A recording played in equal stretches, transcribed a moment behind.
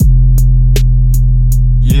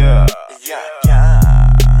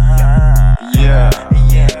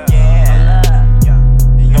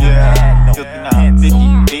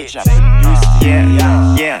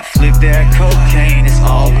that cocaine is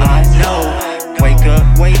all I know. Wake up,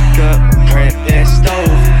 prep that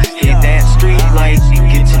stove. Hit that street light and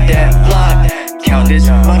get to that block. Count this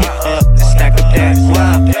money up and stack up that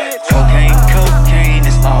guap. Cocaine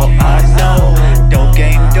is all I know. Dope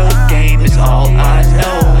game is all I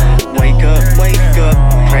know. Wake up,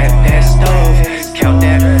 prep that stove. Count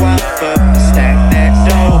that guap up and stack that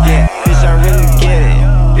dough. Yeah, bitch, I really get it.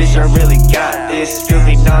 Bitch, I really got this.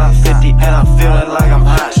 PHILTHY9FIFTY and I'm feeling like I'm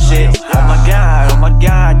hot shit. Oh my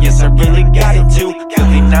god, yes, I really got it too.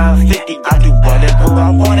 PHILTHY9FIFTY, I do whatever I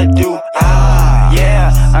wanna do.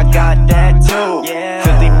 Yeah, I got that too.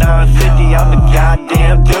 PHILTHY9FIFTY, I'm the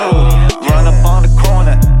goddamn dude. Run up on the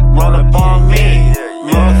corner, run up on me.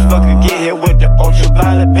 Motherfucker, get hit with the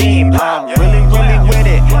ultraviolet beam. I'm really with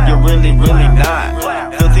it, you're really not.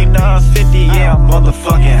 PHILTHY9FIFTY, yeah, I'm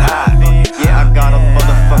motherfucking hot. Yeah, I got a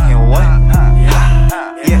motherfucking what?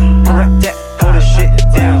 Yeah, correct that, pull the shit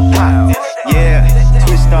down, pop. Yeah,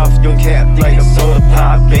 twist off your cap like a soda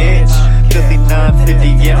pop, bitch.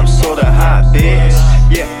 PHILTHY9FIFTY, yeah, I'm sorta hot, bitch.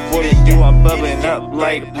 Yeah, what it do? I'm bubbling up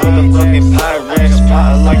like motherfucking Pyrex,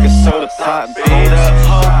 pot like a soda pop, bitch.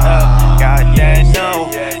 Hold up, got that no.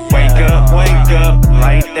 Wake up,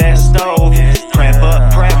 light that stove. Prep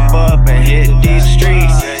up and hit these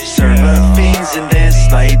streets. Serve up fiends and then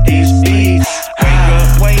slay these beats.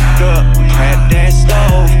 Wake up, prep that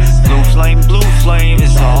stove. Blue flame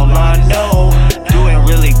is all I know. Doing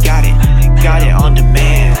really got it on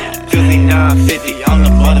demand. PHILTHY9FIFTY, I'm the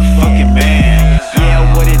motherfucking man.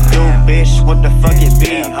 Yeah, what it do, bitch? What the fuck it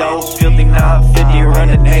be, though? PHILTHY9FIFTY, run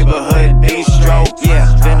the neighborhood bistro. Yeah,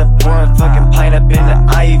 been a pouring fucking pint up in the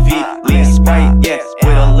Ivy. Lean Sprite, yeah,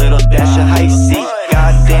 with a little dash of Hi-C.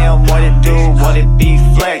 Goddamn, what it do? What it be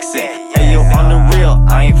flexing? Hey, yo, on the real,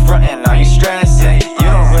 I ain't frontin', I ain't stressing. You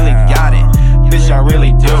don't really got it, bitch, I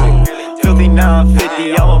really do.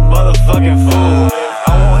 PHILTHY9FIFTY, I'm a motherfucking fool. I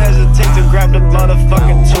won't hesitate to grab the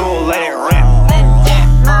motherfucking tool, let it rip.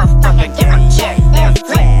 Motherfucker, get my check, then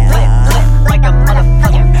flip like a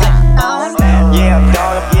motherfucking flip phone. Yeah, I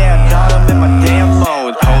got him in my damn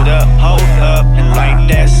mode. Hold up, and light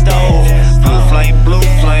that stove. Blue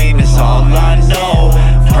flame is all I know.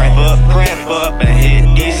 Prep up, and hit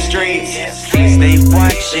these streets. Fiends, they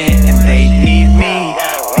watching and they need me.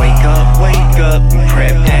 Wake up, and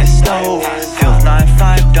prep that stove.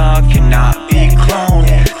 PHILTHY9FIFTY, dog, cannot be cloned.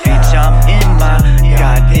 Bitch, I'm in my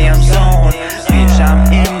goddamn zone. Bitch,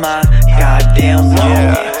 I'm in my goddamn zone.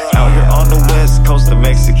 Yeah, out here on the west coast, the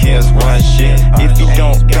Mexicans run shit. If you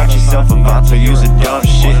don't got yourself about to use a dumb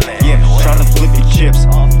shit. Yeah, tryna flip your chips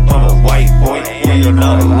on a white boy. Yeah, you're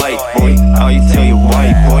not a light boy. All you tell your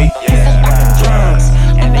white boy. They got the drugs,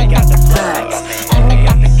 and they got the plugs, and they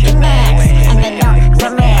got the connects, and they don't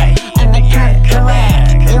commit, and they come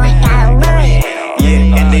correct. You ain't gotta worry.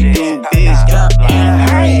 Yeah, and they do biz up and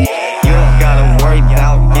hurry. You don't gotta worry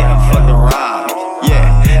about getting fucking robbed.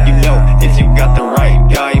 Yeah, you know if you got the right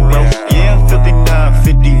guy, bro. Yeah,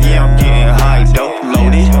 PHILTHY9FIFTY, yeah, I'm getting high, dope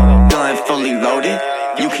loaded, gun fully loaded.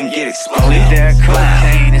 You can get exploded. That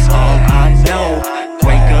cocaine is all I know.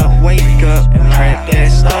 Wake up, and prep that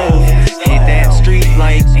stove. Hit that street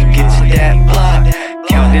light and get to that block.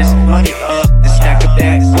 Count this money up and stack up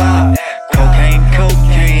that guap.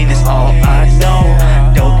 Cocaine is all I know.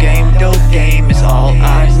 Dope game is all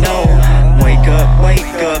I know. Wake up,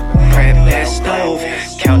 prep that stove.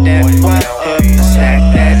 Count that guap up and stack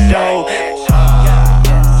that dough.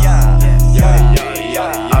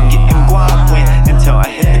 I'm getting guap with until I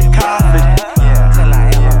hit the coffin.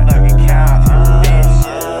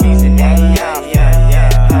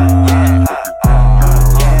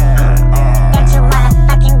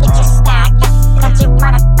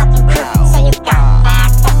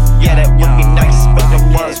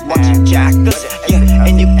 Yeah,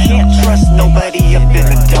 and you can't trust nobody up in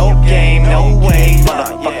the dope game. No way,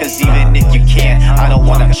 motherfuckers, even if you can, I don't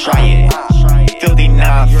wanna try it.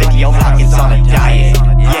 PHILTHY9FIFTY, your pockets on a diet.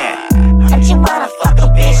 Yeah. Don't you wanna fuck a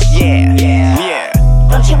bitch? Yeah.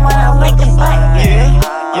 Don't you wanna lick a butt? Yeah.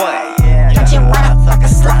 What? Don't you wanna fuck a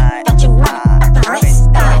slut? Don't you wanna fuck the wrist?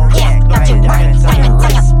 Yeah. Don't you wanna diamonds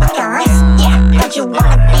on your fucking wrist? Yeah. Don't you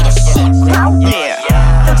wanna be the shit, bro? Yeah.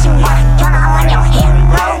 Don't you wanna turn on your hip,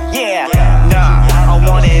 bro? Yeah. Nah, I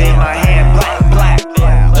want it in my hand, black.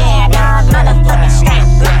 Yeah, dog, motherfucking strap,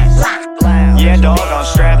 black. Yeah, dog, I'm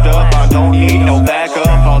strapped up, I don't need no backup.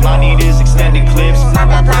 All I need is extended clips.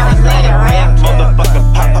 Motherfucking let it rip.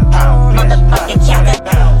 Motherfucking pop. Motherfucking chopper.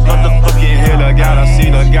 Motherfucking hitter,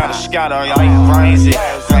 gotta scatter, I rise it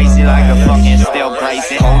like a fucking steel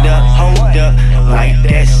bracelet. Hold up, light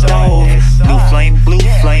that stove. Blue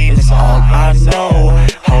flame is all I know.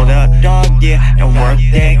 Hold up, dog, yeah, and work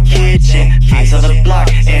that kid.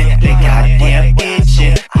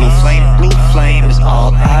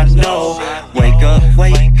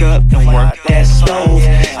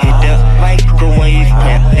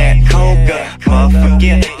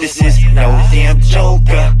 Yeah, this is no damn joke.